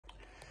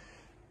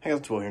Hey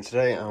guys, it's Will here.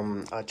 Today,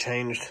 I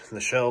changed the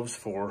shelves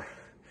for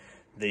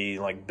the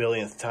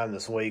billionth time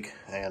this week,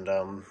 and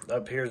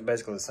up here is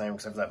basically the same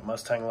except that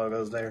Mustang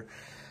logo's there.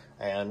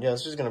 And yeah,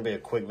 it's just going to be a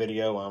quick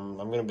video. I'm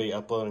going to be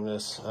uploading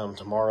this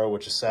tomorrow,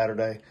 which is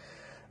Saturday.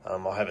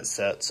 I'll have it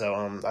set. So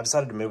I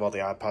decided to move all the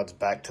iPods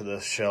back to the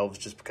shelves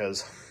just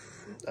because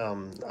I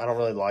don't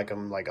really like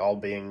them all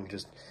being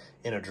just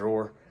in a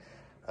drawer.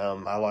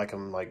 I like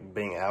them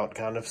being out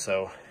kind of.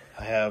 So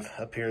I have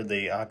up here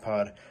the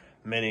iPod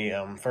Mini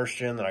first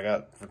gen that I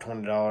got for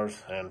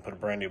 $20 and put a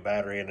brand new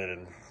battery in it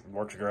and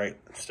works great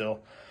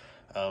still.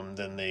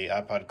 Then the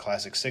iPod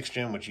Classic 6th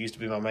gen, which used to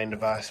be my main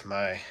device,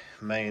 my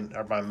main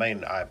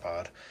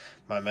iPod.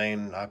 My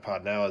main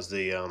iPod now is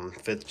the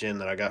 5th gen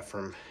that I got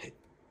from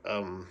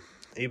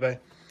eBay.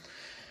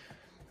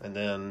 And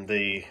then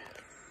the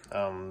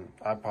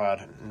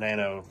iPod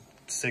Nano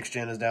 6th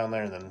gen is down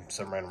there, and then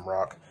some random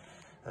rock.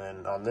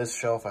 And on this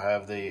shelf I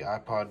have the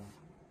iPod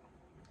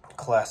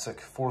Classic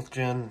 4th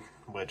gen,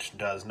 which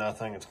does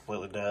nothing, it's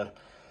completely dead.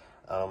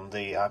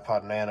 The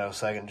iPod Nano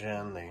 2nd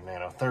gen, the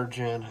Nano 3rd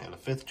gen, and the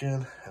 5th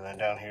gen. And then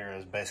down here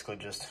is basically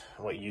just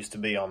what used to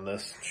be on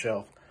this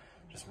shelf,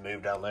 just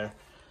moved down there.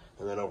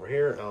 And then over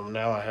here,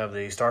 now I have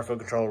the Starfield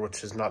controller,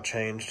 which has not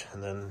changed.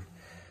 And then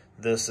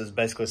this is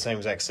basically the same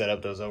exact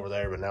setup that was over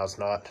there, but now it's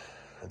not.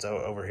 It's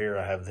over here.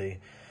 I have the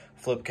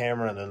flip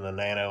camera, and then the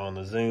Nano and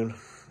the Zune.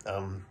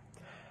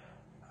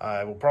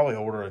 I will probably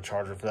order a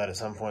charger for that at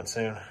some point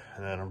soon.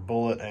 And then a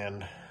Bullet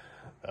and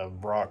a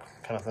Brock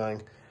kind of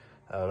thing.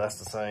 That's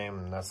the same,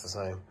 and that's the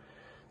same.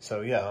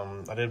 So yeah,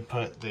 I did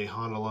put the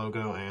Honda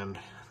logo and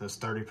this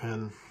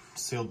 30-pin,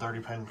 sealed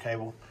 30-pin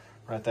cable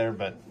right there,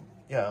 but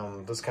yeah,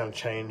 this kind of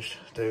changed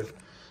too.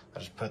 I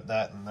just put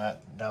that and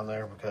that down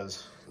there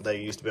because they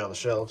used to be on the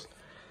shelves.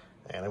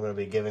 And I'm going to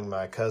be giving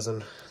my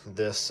cousin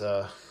this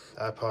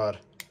iPod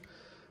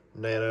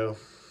Nano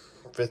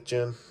 5th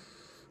gen,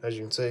 as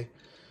you can see.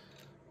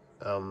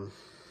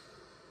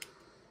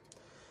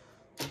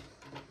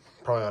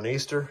 Probably on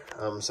Easter.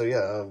 So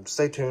yeah,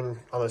 stay tuned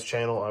on this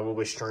channel. I will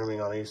be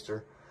streaming on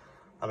Easter.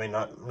 I mean,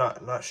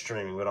 not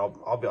streaming, but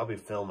I'll be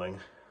filming.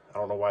 I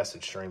don't know why I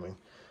said streaming.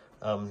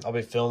 I'll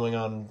be filming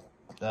on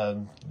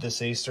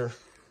this Easter.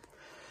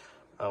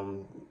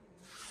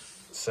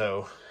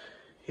 So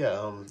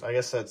yeah, I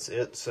guess that's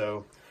it.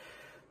 So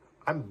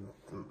I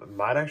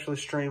might actually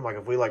stream,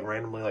 if we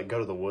randomly go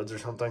to the woods or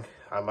something.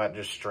 I might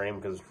just stream,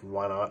 because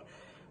why not,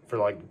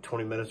 for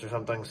 20 minutes or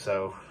something.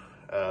 So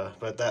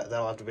but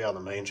that'll have to be on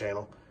the main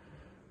channel.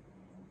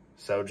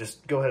 So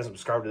just go ahead and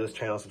subscribe to this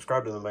channel,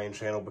 subscribe to the main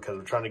channel, because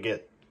we're trying to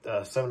get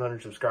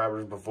 700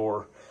 subscribers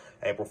before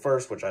April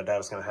 1st, which I doubt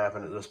is going to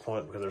happen at this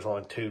point because there's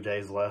only 2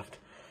 days left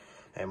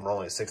and we're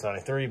only at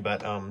 693.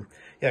 But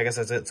yeah, I guess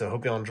that's it. So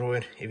hope y'all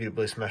enjoyed. If you did,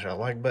 please smash that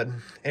like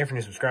button. And if you're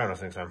new, subscribe. I'll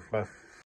see you next time. Bye.